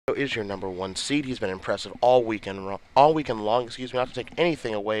Is your #1 seed. He's been impressive all weekend long. Excuse me, not to take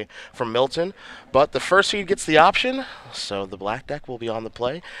anything away from Milton, but the first seed gets the option, so the black deck will be on the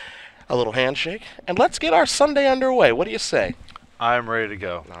play. A little handshake, and let's get our Sunday underway. What do you say? I'm ready to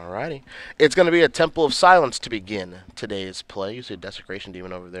go. Alrighty. It's going to be a Temple of Silence to begin today's play. You see a Desecration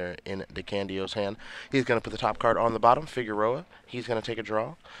Demon over there in Decandio's hand. He's going to put the top card on the bottom, Figueroa. He's going to take a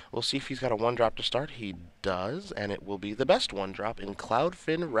draw. We'll see if he's got a 1-drop to start. He does, and it will be the best 1-drop in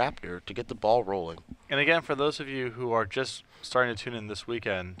Cloudfin Raptor to get the ball rolling. And again, for those of you who are just starting to tune in this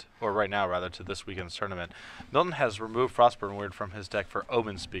weekend, or right now rather, to this weekend's tournament, Milton has removed Frostburn Weird from his deck for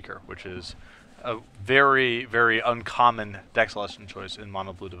Omen Speaker, which is a very, very uncommon deck selection choice in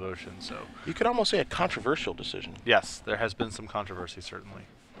Mono Blue Devotion. So You could almost say a controversial decision. yes, there has been some controversy, certainly.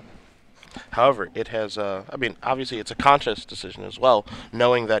 However, it has, obviously it's a conscious decision as well,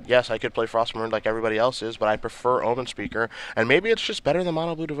 knowing that, yes, I could play Frostmourne like everybody else is, but I prefer Omen Speaker, and maybe it's just better than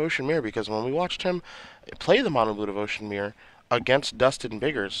Mono Blue Devotion Mirror, because when we watched him play the Mono Blue Devotion Mirror against Dusted and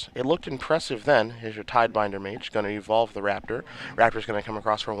Biggers, it looked impressive then. Here's your Tidebinder Mage, going to evolve the Raptor. Raptor's going to come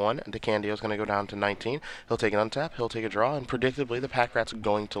across for 1, and Decandio's going to go down to 19. He'll take an untap, he'll take a draw, and predictably the Pack Rat's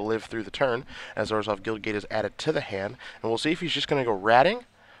going to live through the turn, as Orzhov Guildgate is added to the hand, and we'll see if he's just going to go ratting,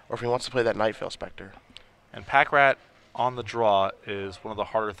 or if he wants to play that Nightveil Spectre. And Pack Rat on the draw is one of the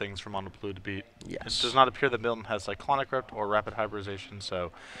harder things for Mono Blue to beat. Yes. It does not appear that Milton has Cyclonic Rift or Rapid Hybridization,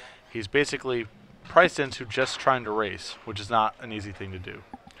 so he's basically priced into just trying to race, which is not an easy thing to do.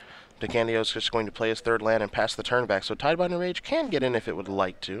 Decandio's just going to play his 3rd land and pass the turn back, so Tidebinder Mage can get in if it would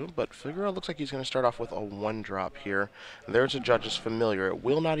like to, but Figueroa looks like he's going to start off with a 1-drop here. There's a Judge's Familiar. It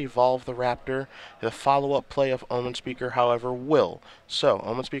will not evolve the Raptor. The follow-up play of Omen Speaker, however, will. So,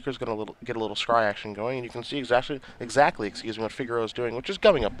 Omen Speaker is going to get a little scry action going, and you can see exactly what Figueroa is doing, which is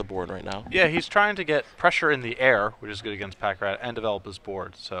gumming up the board right now. Yeah, he's trying to get pressure in the air, which is good against Pack Rat, and develop his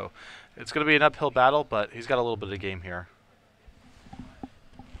board. So it's going to be an uphill battle, but he's got a little bit of game here.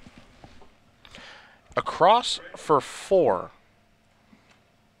 Across for 4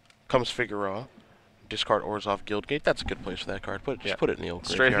 comes Figueroa. Discard Orzhov Guildgate. That's a good place for that card. Just put it in the old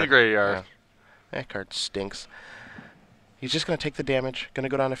Straight in the graveyard. graveyard. Yeah. That card stinks. He's just going to take the damage. Going to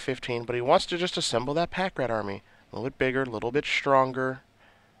go down to 15, but he wants to just assemble that Pack Rat army. A little bit bigger, a little bit stronger.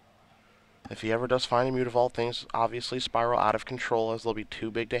 If he ever does find a Mutavault, things obviously spiral out of control as they'll be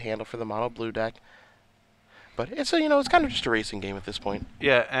too big to handle for the Mono Blue deck. But it's it's kind of just a racing game at this point.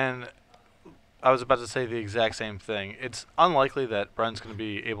 Yeah, and I was about to say the exact same thing. It's unlikely that Brennan's going to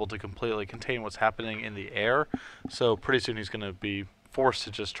be able to completely contain what's happening in the air, so pretty soon he's going to be forced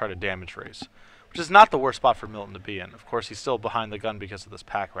to just try to damage race, which is not the worst spot for Milton to be in. Of course, he's still behind the gun because of this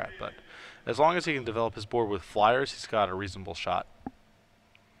Pack Rat, but as long as he can develop his board with flyers, he's got a reasonable shot.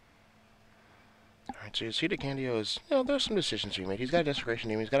 Alright, so you see Decandio is, there's some decisions to be made. He's got a Desecration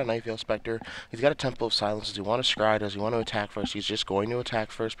Demon, he's got a Nightveil Spectre, he's got a Temple of Silence. Does he want to scry? Does he want to attack first? He's just going to attack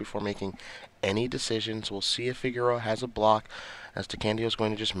first before making any decisions. We'll see if Figueroa has a block, as Decandio is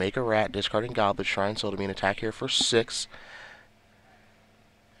going to just make a rat, discarding Goblet Shrine, so it'll be an attack here for 6.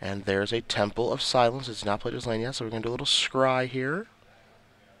 And there's a Temple of Silence. It's not played his lane yet, so we're going to do a little scry here.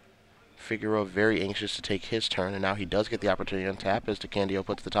 Figueroa very anxious to take his turn, and now he does get the opportunity to untap as Decandio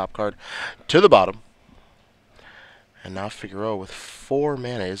puts the top card to the bottom. And now Figueroa with 4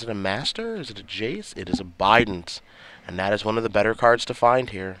 mana. Is it a Master? Is it a Jace? It is a Bident. And that is one of the better cards to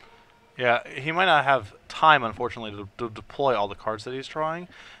find here. Yeah, he might not have time, unfortunately, to deploy all the cards that he's drawing,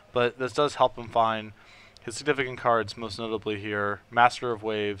 but this does help him find his significant cards, most notably here, Master of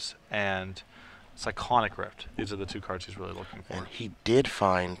Waves and Cyclonic Rift. These are the 2 cards he's really looking for. And he did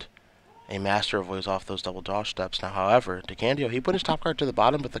find a Master of Waves off those double dodge steps. Now, however, Decandio, he put his top card to the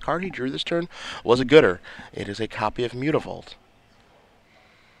bottom, but the card he drew this turn was a gooder. It is a copy of Mutavault.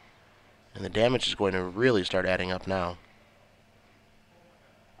 And the damage is going to really start adding up now.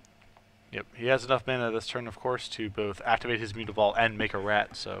 Yep, he has enough mana this turn, of course, to both activate his Mutavault and make a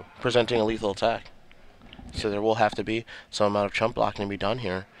rat, so Presenting a lethal attack. So there will have to be some amount of chump blocking to be done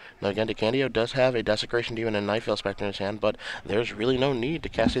here. Now again, Decandio does have a Desecration Demon and Nightveil Spectre in his hand, but there's really no need to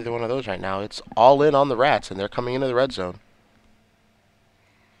cast either one of those right now. It's all in on the rats, and they're coming into the red zone.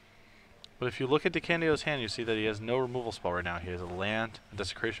 But if you look at Decandio's hand, you see that he has no removal spell right now. He has a land, a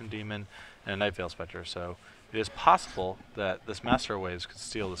Desecration Demon, and a Nightveil Spectre, so it is possible that this Master of Waves could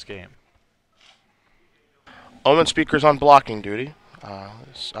steal this game. Omen Speaker's on blocking duty.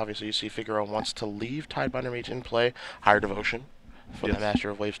 Obviously, you see Figueroa wants to leave Tidebinder Mage in play. Higher Devotion for the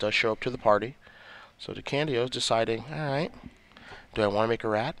Master of Waves does show up to the party. So Decandio's deciding, alright, do I want to make a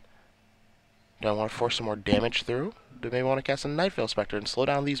rat? Do I want to force some more damage through? Do I maybe want to cast a Nightveil Spectre and slow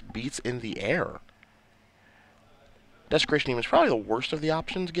down these beats in the air? Desecration Demon is probably the worst of the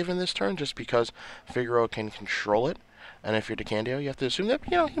options given this turn, just because Figueroa can control it. And if you're Decandio, you have to assume that,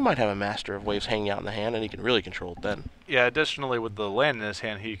 he might have a Master of Waves hanging out in the hand, and he can really control it then. Yeah, additionally, with the land in his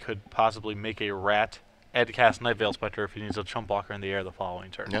hand, he could possibly make a rat and cast Night Veil Spectre if he needs a chump blocker in the air the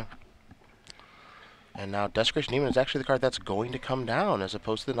following turn. Yeah. And now Desecration Demon is actually the card that's going to come down as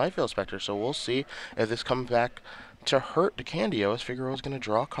opposed to the Night Veil Spectre. So we'll see if this comes back to hurt Decandio, as Figueroa is going to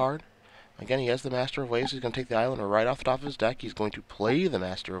draw a card. Again, he has the Master of Waves. He's going to take the island right off the top of his deck. He's going to play the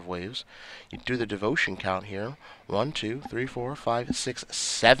Master of Waves. You do the devotion count here. 1, 2, 3, 4, 5, 6,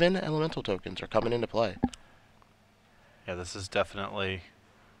 7 elemental tokens are coming into play. Yeah, this is definitely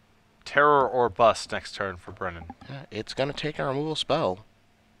terror or bust next turn for Brennan. Yeah, it's going to take a removal spell.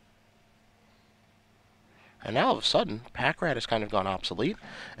 And now all of a sudden, Pack Rat has kind of gone obsolete,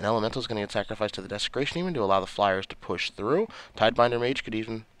 and Elemental is going to get sacrificed to the Desecration Demon to allow the Flyers to push through. Tidebinder Mage could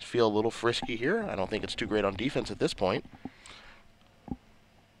even feel a little frisky here. I don't think it's too great on defense at this point.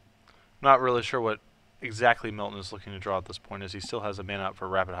 Not really sure what exactly Milton is looking to draw at this point, as he still has a mana out for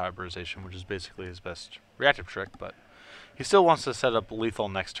Rapid Hybridization, which is basically his best reactive trick, but he still wants to set up lethal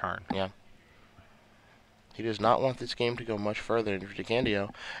next turn. Yeah. He does not want this game to go much further. And for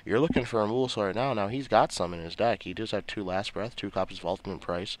Decandio, you're looking for a removal spell right now. Now, he's got some in his deck. He does have 2 Last Breath, 2 copies of Ultimate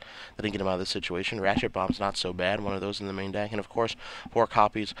Price. That didn't get him out of this situation. Ratchet Bomb's not so bad, one of those in the main deck. And, of course, 4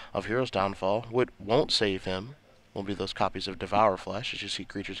 copies of Hero's Downfall. What won't save him will be those copies of Devour Flesh, as you see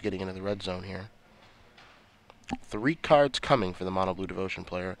creatures getting into the red zone here. 3 cards coming for the Mono Blue Devotion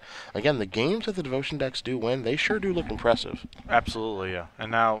player. Again, the games that the Devotion decks do win, they sure do look impressive. Absolutely, yeah.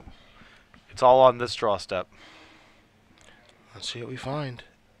 And now it's all on this draw step. Let's see what we find.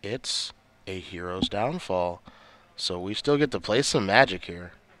 It's a Hero's Downfall. So we still get to play some Magic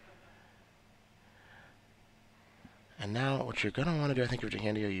here. And now what you're going to want to do, I think, if you're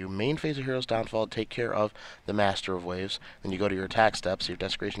Decandio, you main phase of Hero's Downfall, take care of the Master of Waves. Then you go to your attack steps, so your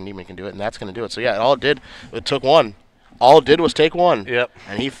Desecration Demon can do it, and that's going to do it. So yeah, it took 1. All it did was take 1. Yep.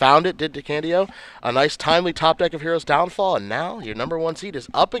 And he found it, did Decandio. A nice timely top deck of Hero's Downfall, and now your number 1 seed is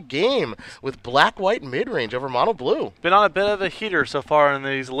up a game with Black-White mid-range over Mono Blue. Been on a bit of a heater so far in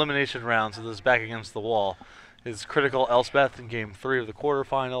these elimination rounds with his back against the wall. His critical Elspeth in Game 3 of the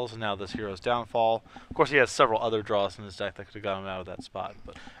quarterfinals, and now this Hero's Downfall. Of course, he has several other draws in his deck that could have gotten him out of that spot.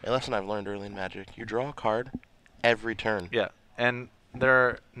 But A lesson I've learned early in Magic, you draw a card every turn. yeah, and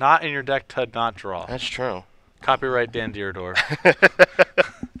they're not in your deck to not draw. That's true. Copyright Dan Deardor.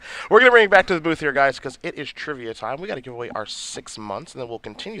 We're going to bring it back to the booth here, guys, because it is trivia time. We got to give away our 6 months, and then we'll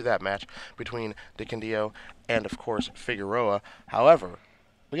continue that match between Decandio and, of course, Figueroa. However,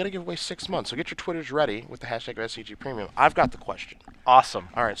 we got to give away 6 months, so get your Twitters ready with the hashtag SCG Premium. I've got the question. Awesome.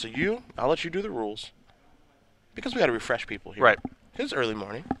 All right, so I'll let you do the rules, because we got to refresh people here. Right. It's early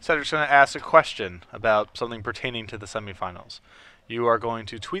morning. Cedric's going to ask a question about something pertaining to the semifinals. You are going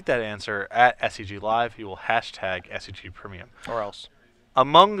to tweet that answer at SCG Live. You will hashtag SCG Premium. Or else.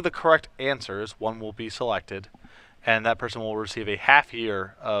 Among the correct answers, one will be selected, and that person will receive a half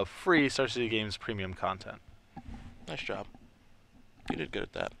year of free Star City Games premium content. Nice job. You did good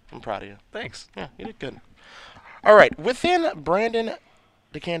at that. I'm proud of you. Thanks. Yeah, you did good. All right, within Brandon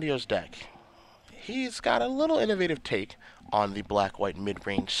Decandio's deck, he's got a little innovative take on the Black-White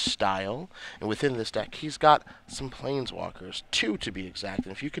mid-range style. And within this deck, he's got some Planeswalkers, 2 to be exact.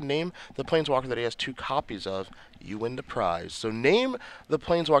 And if you can name the Planeswalker that he has 2 copies of, you win the prize. So name the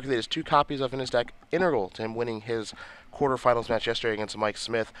Planeswalker that he has 2 copies of in his deck, integral to him winning his quarterfinals match yesterday against Mike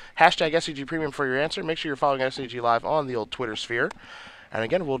Smith. Hashtag SCG Premium for your answer. Make sure you're following SCG Live on the old Twitter sphere. And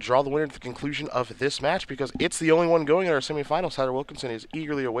again, we'll draw the winner at the conclusion of this match because it's the only one going in our semifinals. Tyler Wilkinson is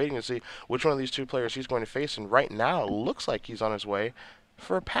eagerly awaiting to see which one of these 2 players he's going to face. And right now, it looks like he's on his way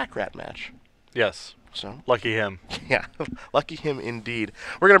for a Pack Rat match. Yes. So Lucky him. yeah, lucky him indeed.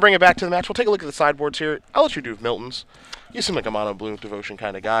 We're going to bring it back to the match. We'll take a look at the sideboards here. I'll let you do Milton's. You seem like a Mono Blue Devotion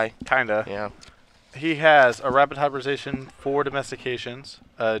kind of guy. Kinda. Yeah. He has a Rapid Hybridization, 4 Domestications,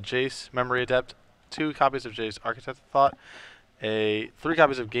 a Jace Memory Adept, 2 copies of Jace Architect of Thought, 3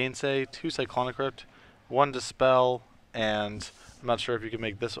 copies of Gainsay, 2 Cyclonic Crypt, 1 Dispel, and I'm not sure if you can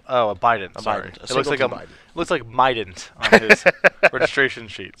make this. Oh, a Bident. Sorry, Bident. It looks like Mident on his registration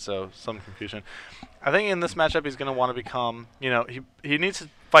sheet. So some confusion. I think in this matchup he's going to want to become. He needs to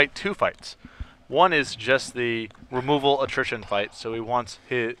fight 2 fights. One is just the removal attrition fight. So he wants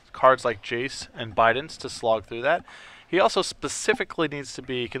his cards like Jace and Bident to slog through that. He also specifically needs to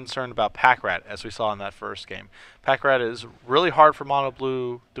be concerned about Pack Rat, as we saw in that first game. Pack Rat is really hard for Mono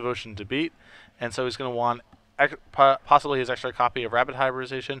Blue Devotion to beat, and so he's going to want possibly his extra copy of Rapid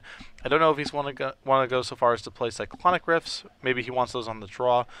Hybridization. I don't know if he's want to go so far as to play Cyclonic Rifts. Maybe he wants those on the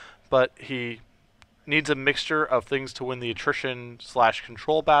draw, but he needs a mixture of things to win the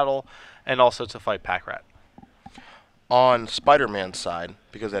attrition/control battle, and also to fight Pack Rat. On Spider-Man's side,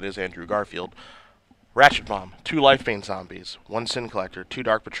 because that is Andrew Garfield, Ratchet Bomb, 2 Lifebane Zombies, 1 Sin Collector, 2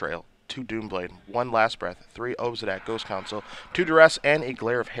 Dark Betrayal, 2 Doomblade, 1 Last Breath, 3 Obsidian Ghost Council, 2 Duress, and a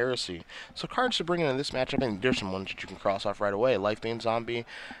Glare of Heresy. So cards to bring in this matchup, and there's some ones that you can cross off right away. Lifebane Zombie,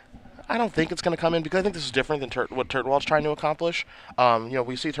 I don't think it's going to come in because I think this is different than what Turtenwald's trying to accomplish.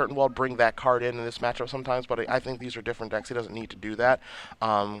 We see Turtenwald bring that card in this matchup sometimes, but I think these are different decks. He doesn't need to do that.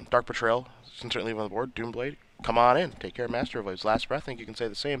 Dark Betrayal can certainly leave on the board. Doomblade, come on in. Take care of Master of Waves. Last Breath, I think you can say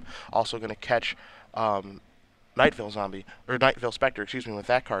the same. Also going to catch Nightvale Zombie, or Nightvale Spectre, excuse me, with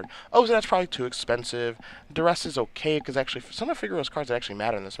that card. Oh, so that's probably too expensive. Duress is okay, because actually, some of Figueroa's cards that actually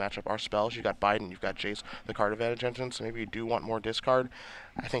matter in this matchup are spells. You've got Biden, you've got Jace, the card advantage engine, so maybe you do want more discard.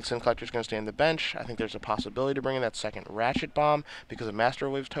 I think Sin Collector's going to stay on the bench. I think there's a possibility to bring in that second Ratchet Bomb because of Master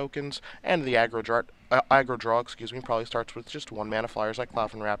Waves tokens, and the aggro draw, probably starts with just 1 mana flyers like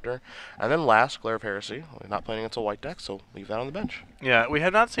Cloudfin Raptor. And then last, Glare of Heresy. We're not playing against a white deck, so leave that on the bench. Yeah, we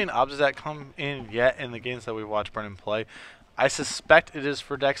have not seen Obsidian come in yet in the games that we've watched Brennan play. I suspect it is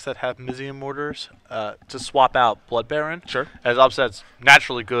for decks that have Mizium Mortars to swap out Blood Baron. Sure. As Obsidian's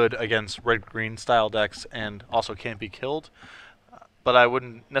naturally good against red-green style decks and also can't be killed. But I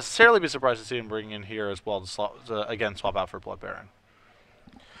wouldn't necessarily be surprised to see him bring in here as well to again swap out for Blood Baron.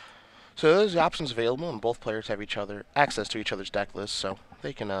 So those are the options available, and both players have access to each other's deck lists, so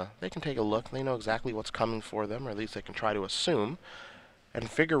they can take a look. They know exactly what's coming for them, or at least they can try to assume.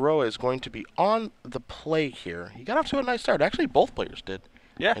 And Figueroa is going to be on the play here. He got off to a nice start. Actually, both players did.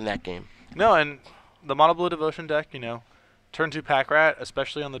 Yeah. In that game. No, and the Mono Blue Devotion deck, turn 2 Pack Rat,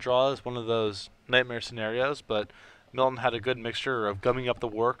 especially on the draw, is one of those nightmare scenarios, but Milton had a good mixture of gumming up the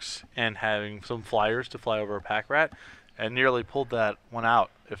works and having some flyers to fly over a Pack Rat, and nearly pulled that one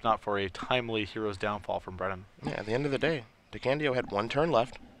out, if not for a timely Hero's Downfall from Brennan. Yeah, at the end of the day, Decandio had 1 turn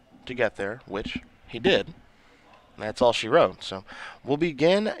left to get there, which he did. That's all she wrote. So we'll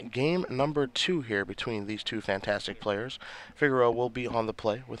begin game number 2 here between these two fantastic players. Figueroa will be on the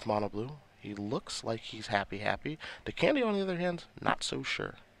play with Mono Blue. He looks like he's happy. Decandio, on the other hand, not so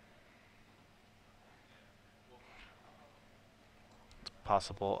sure. It's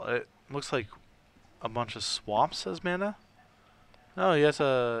possible. It looks like a bunch of swamps as mana. No, he has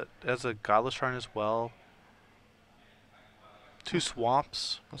a Godless Shrine as well. 2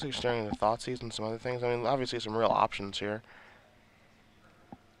 swamps. Looks like you're staring at the Thoughtseize and some other things. I mean, obviously some real options here.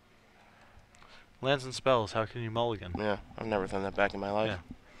 Lands and spells, how can you mulligan? Yeah, I've never done that back in my life.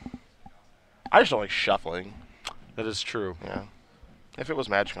 Yeah. I just don't like shuffling. That is true. Yeah. If it was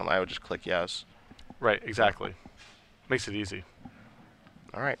Magic Online, I would just click yes. Right, exactly. Makes it easy.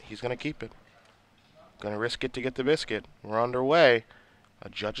 Alright, he's going to keep it. Going to risk it to get the biscuit. We're underway. A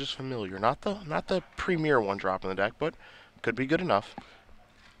Judge's Familiar. Not the premier one drop in the deck, but could be good enough.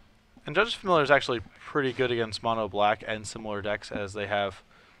 And Judge's Familiar is actually pretty good against mono black and similar decks, as they have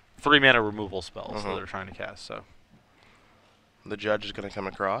 3 mana removal spells that they're trying to cast. So the Judge is going to come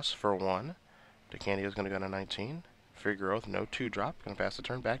across for 1. Decandio is going to go to 19. Figueroa with no 2-drop. Going to pass the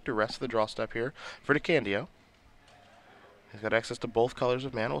turn back to rest of the draw step here for Decandio. He's got access to both colors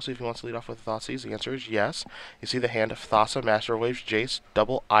of mana. We'll see if he wants to lead off with Thoughtseize. The answer is yes. You see the hand of Thassa, Master of Waves, Jace,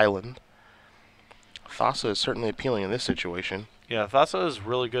 double Island. Thassa is certainly appealing in this situation. yeah, Thassa is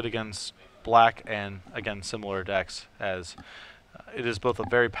really good against black and, again, similar decks, as it is both a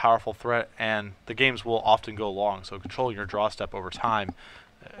very powerful threat, and the games will often go long, so controlling your draw step over time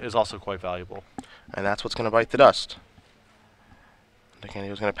is also quite valuable. And that's what's going to bite the dust.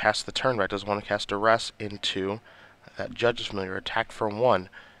 Decandio is going to pass the turn back. Doesn't want to cast Duress into that Judge's Familiar. Attack for 1.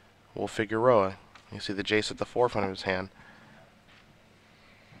 Will Figueroa. You see the Jace at the forefront of his hand.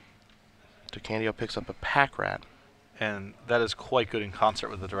 Decandio picks up a Pack Rat. And that is quite good in concert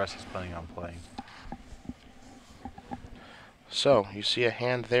with the Duress he's planning on playing. So, you see a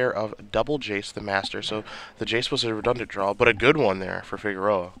hand there of double Jace the Master. So, the Jace was a redundant draw, but a good one there for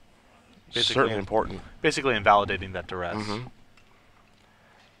Figueroa. Certainly important. Basically invalidating that Duress.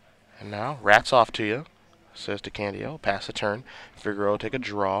 And now, Rat's off to you, says Decandio. Pass the turn. Figueroa take a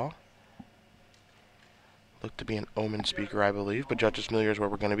draw. Look to be an Omen Speaker, I believe, but Judge's Familiar is where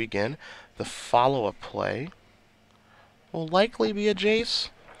we're going to begin. The follow-up play will likely be a Jace,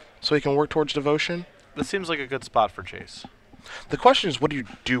 so he can work towards Devotion. This seems like a good spot for Jace. The question is, what do you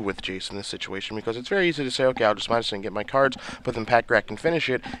do with Jace in this situation? Because it's very easy to say, okay, I'll just minus it and get my cards, but then Pack Rat can finish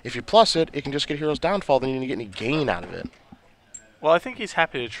it. If you plus it, it can just get Hero's Downfall, then you didn't get any gain out of it. Well, I think he's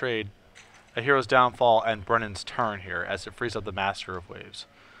happy to trade a Hero's Downfall and Brennan's turn here, as it frees up the Master of Waves.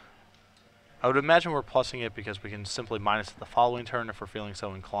 I would imagine we're plussing it because we can simply minus it the following turn if we're feeling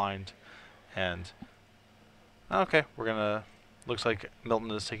so inclined, and Okay, we're gonna. Looks like Milton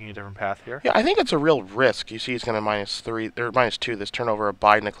is taking a different path here. Yeah, I think it's a real risk. You see he's going to -3 or -2 this turnover of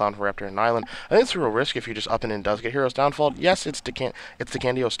Biden, a Clown for Raptor, and Island. I think it's a real risk if you just up and in does get Hero's Downfall. Yes, it's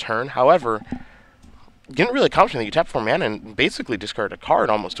Decandio's turn. However, you didn't really accomplish anything. You tap 4 mana and basically discard a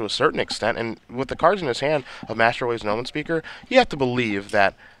card almost to a certain extent. And with the cards in his hand of Master Waves and Omen Speaker, you have to believe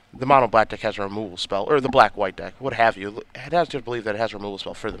that the mono black deck has a removal spell, or the black white deck, what have you. It has to believe that it has a removal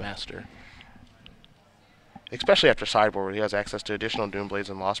spell for the Master. Especially after sideboard, where he has access to additional Doomblades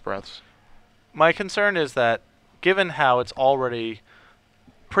and Lost Breaths. My concern is that, given how it's already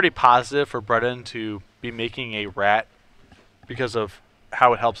pretty positive for Brennan to be making a rat because of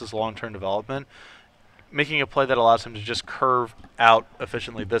how it helps his long-term development, making a play that allows him to just curve out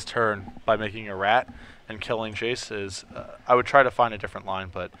efficiently this turn by making a rat and killing Jace is, I would try to find a different line,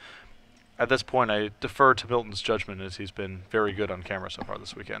 but at this point I defer to Milton's judgment, as he's been very good on camera so far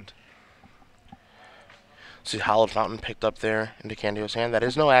this weekend. See Hallowed Fountain picked up there in Decandio's hand. That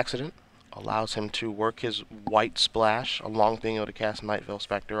is no accident. Allows him to work his white splash along being able to cast Night Veil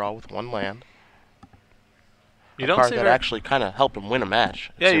Spectre all with 1 land. You a don't card see that actually kind of helped him win a match.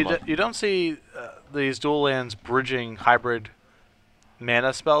 Yeah, you don't see these dual lands bridging hybrid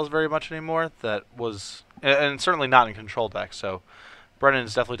mana spells very much anymore. That was, and certainly not in control decks. So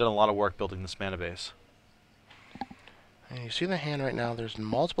Brennan's definitely done a lot of work building this mana base. And you see the hand right now. There's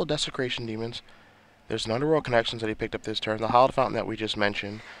multiple Desecration Demons. There's an Underworld Connections that he picked up this turn, the Hallowed Fountain that we just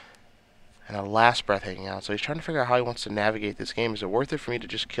mentioned, and a Last Breath hanging out. So he's trying to figure out how he wants to navigate this game. Is it worth it for me to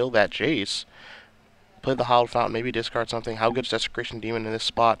just kill that Jace, play the Hallowed Fountain, maybe discard something? How good is Desecration Demon in this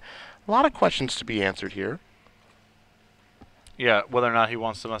spot? A lot of questions to be answered here. Yeah, whether or not he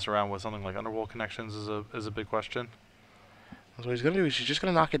wants to mess around with something like Underworld Connections is a big question. So what he's going to do is he's just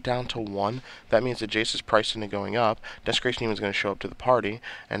going to knock it down to 1. That means that Jace is priced into going up. Desecration Demon is going to show up to the party.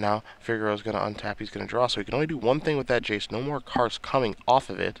 And now Figueroa is going to untap. He's going to draw. So he can only do one thing with that Jace. No more cards coming off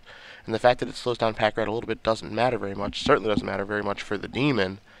of it. And the fact that it slows down Pack Rat a little bit doesn't matter very much. Certainly doesn't matter very much for the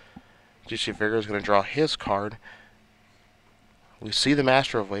Demon. Just see Figueroa is going to draw his card. We see the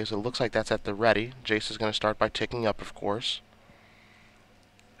Master of Waves. It looks like that's at the ready. Jace is going to start by ticking up, of course.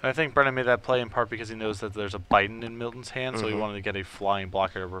 And I think Brennan made that play in part because he knows that there's a Biden in Milton's hand, so he wanted to get a flying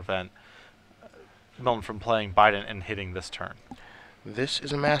blocker to prevent Milton from playing Biden and hitting this turn. This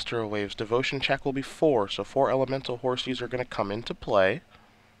is a Master of Waves. Devotion check will be 4, so 4 Elemental Horsies are going to come into play.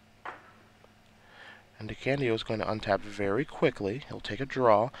 And Decandio is going to untap very quickly. He'll take a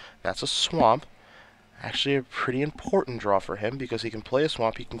draw. That's a Swamp. Actually a pretty important draw for him because he can play a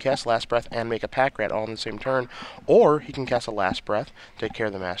Swamp, he can cast Last Breath and make a Pack Rat all in the same turn, or he can cast a Last Breath, take care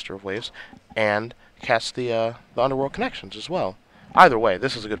of the Master of Waves, and cast the Underworld Connections as well. Either way,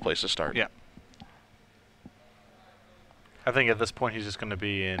 this is a good place to start. Yeah. I think at this point he's just going to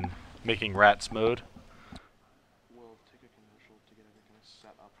be in making rats mode. We'll take a commercial to get everything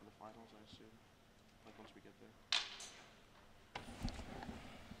set up for the finals, I assume, like once we get there.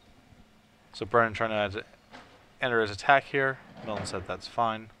 So Brennan trying to enter his attack here. Milton said that's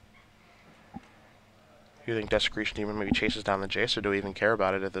fine. You think Desecration Demon maybe chases down the Jace, or do we even care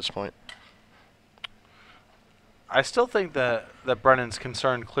about it at this point? I still think that Brennan's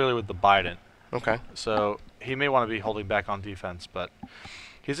concerned clearly with the Biden. Okay. So he may want to be holding back on defense, but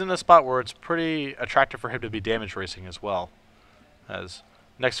he's in a spot where it's pretty attractive for him to be damage racing as well. As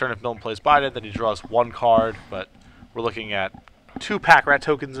next turn, if Milton plays Biden, then he draws 1 card, but we're looking at 2 Pack Rat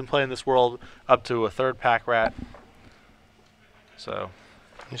tokens in play in this world, up to a 3rd Pack Rat. So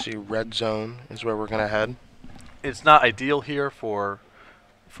you see Red Zone is where we're going to head. It's not ideal here for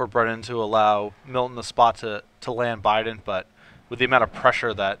Brennan to allow Milton the spot to land Biden, but with the amount of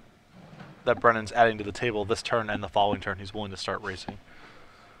pressure that Brennan's adding to the table this turn and the following turn, he's willing to start racing.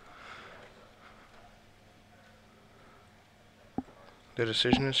 The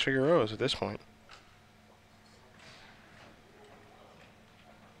decision is Figueroa's at this point.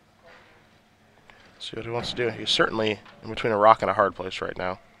 See what he wants to do. He's certainly in between a rock and a hard place right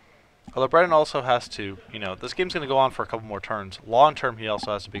now. Although Brennan also has to, this game's going to go on for a couple more turns. Long term, he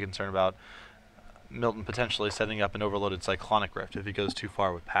also has to be concerned about Milton potentially setting up an overloaded Cyclonic Rift if he goes too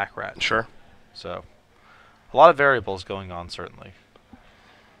far with Pack Rat. Sure. So, a lot of variables going on, certainly.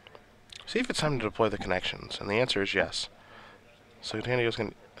 See if it's time to deploy the connections, and the answer is yes. So Decandio's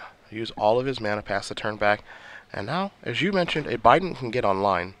going to use all of his mana, pass the turn back, and now, as you mentioned, a Biden can get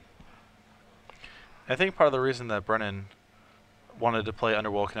online. I think part of the reason that Brennan wanted to play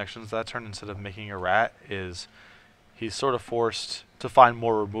Underworld Connections that turn instead of making a rat is he's sort of forced to find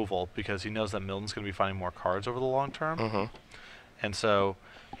more removal because he knows that Milton's going to be finding more cards over the long term. And so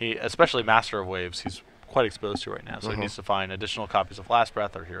he, especially Master of Waves, he's quite exposed to right now. So he needs to find additional copies of Last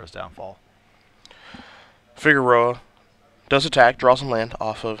Breath or Hero's Downfall. Figueroa does attack, draws some land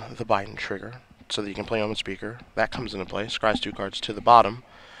off of the Biden trigger so that you can play Omen Speaker. That comes into play. Scries 2 cards to the bottom.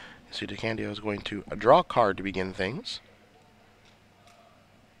 You see Decandio is going to draw a card to begin things.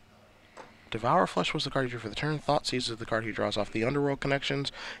 Devour Flesh was the card he drew for the turn. Thought Seizes the card he draws off the Underworld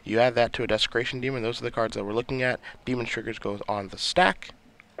connections. You add that to a Desecration Demon. Those are the cards that we're looking at. Demon Triggers goes on the stack.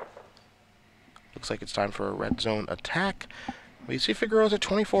 Looks like it's time for a red zone attack. Well, you see Figueroa's at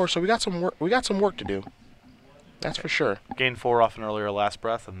 24, so we got some work. We got some work to do. That's for sure. Gained 4 off an earlier last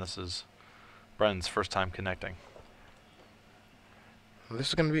breath, and this is Brennan's first time connecting. This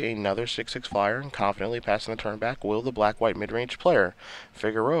is going to be another 6/6 flyer, and confidently passing the turn back will the black-white mid-range player.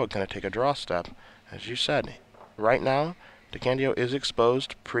 Figueroa going to take a draw step. As you said, right now, Decandio is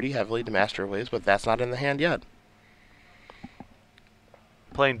exposed pretty heavily to Master of Waves, but that's not in the hand yet.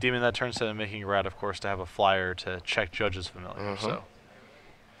 Playing Demon that turn instead of making a rat, of course, to have a flyer to check Judge's Familiar. So.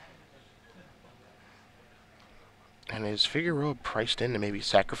 And is Figueroa priced into maybe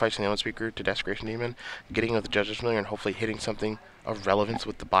sacrificing the Omen Speaker to Desecration Demon, getting with the Judge's Familiar, and hopefully hitting something of relevance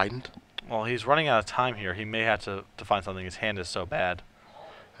with the Bident? Well, he's running out of time here. He may have to find something. His hand is so bad.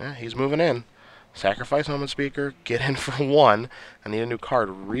 Yeah, he's moving in. Sacrifice Omen Speaker, get in for 1. I need a new card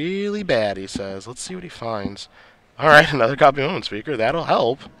really bad, he says. Let's see what he finds. Alright, another copy of Omen Speaker. That'll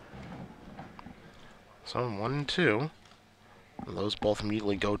help. So 1 and 2. And those both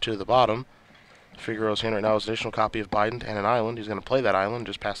immediately go to the bottom. Figueroa's hand right now is an additional copy of Bident and an island. He's going to play that island,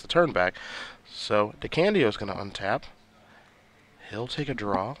 just pass the turn back. So Decandio is going to untap. He'll take a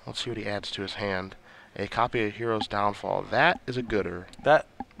draw. Let's see what he adds to his hand. A copy of Hero's Downfall. That is a gooder. That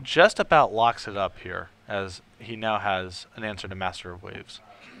just about locks it up here, as he now has an answer to Master of Waves.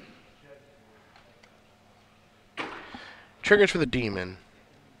 Triggers for the Demon.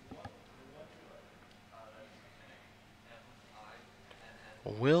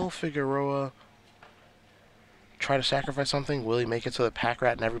 Will Figueroa try to sacrifice something? Will he make it so that Pack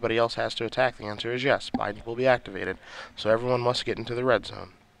Rat and everybody else has to attack? The answer is yes. Binding will be activated. So everyone must get into the red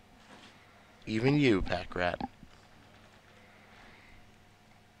zone. Even you, Pack Rat.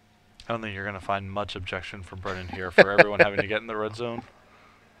 I don't think you're going to find much objection from Brennan here for everyone having to get in the red zone.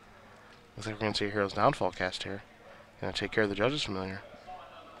 Looks like we're going to see a Hero's Downfall cast here. Going to take care of the Judge's Familiar.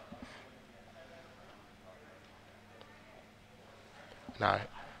 Now,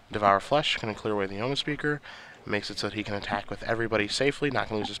 Devour Flesh going to clear away the Omen Speaker. Makes it so that he can attack with everybody safely. Not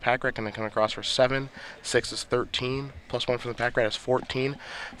going to lose his Pack Rat. Going to come across for 7. 6 is 13. Plus 1 from the Pack Rat is 14.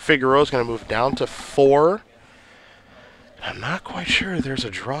 Figueroa's going to move down to 4. I'm not quite sure there's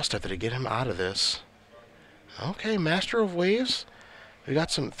a draw step to get him out of this. Okay, Master of Waves. We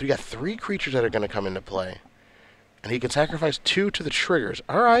got 3 creatures that are going to come into play. And he can sacrifice 2 to the triggers.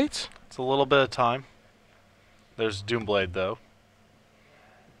 All right. It's a little bit of time. There's Doomblade, though.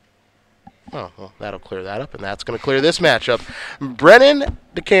 Oh, well, that'll clear that up, and that's going to clear this matchup. Brennan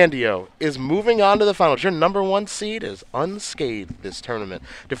Decandio is moving on to the finals. Your #1 seed is unscathed this tournament.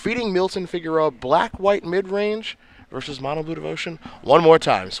 Defeating Milton Figueroa, black-white mid-range versus Mono Blue Devotion. One more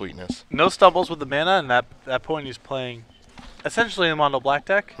time, Sweetness. No stumbles with the mana, and that point he's playing essentially a Mono Black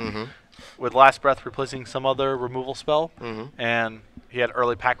deck. With Last Breath replacing some other removal spell. And he had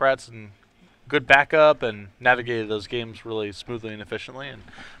early Pack Rats and good backup and navigated those games really smoothly and efficiently. And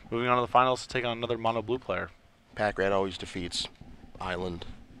moving on to the finals to take on another Mono Blue player. Pack Rat always defeats Island.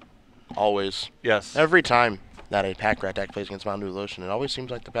 Always. Yes. Every time that a Pack Rat deck plays against Mono Blue Devotion, it always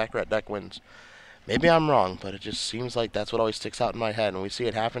seems like the Pack Rat deck wins. Maybe I'm wrong, but it just seems like that's what always sticks out in my head. And we see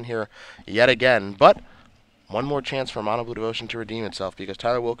it happen here yet again. But one more chance for Mono Blue Devotion to redeem itself, because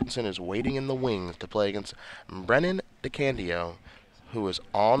Tyler Wilkinson is waiting in the wings to play against Brennan Decandio, who is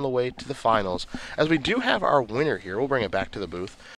on the way to the finals. As we do have our winner here, we'll bring it back to the booth.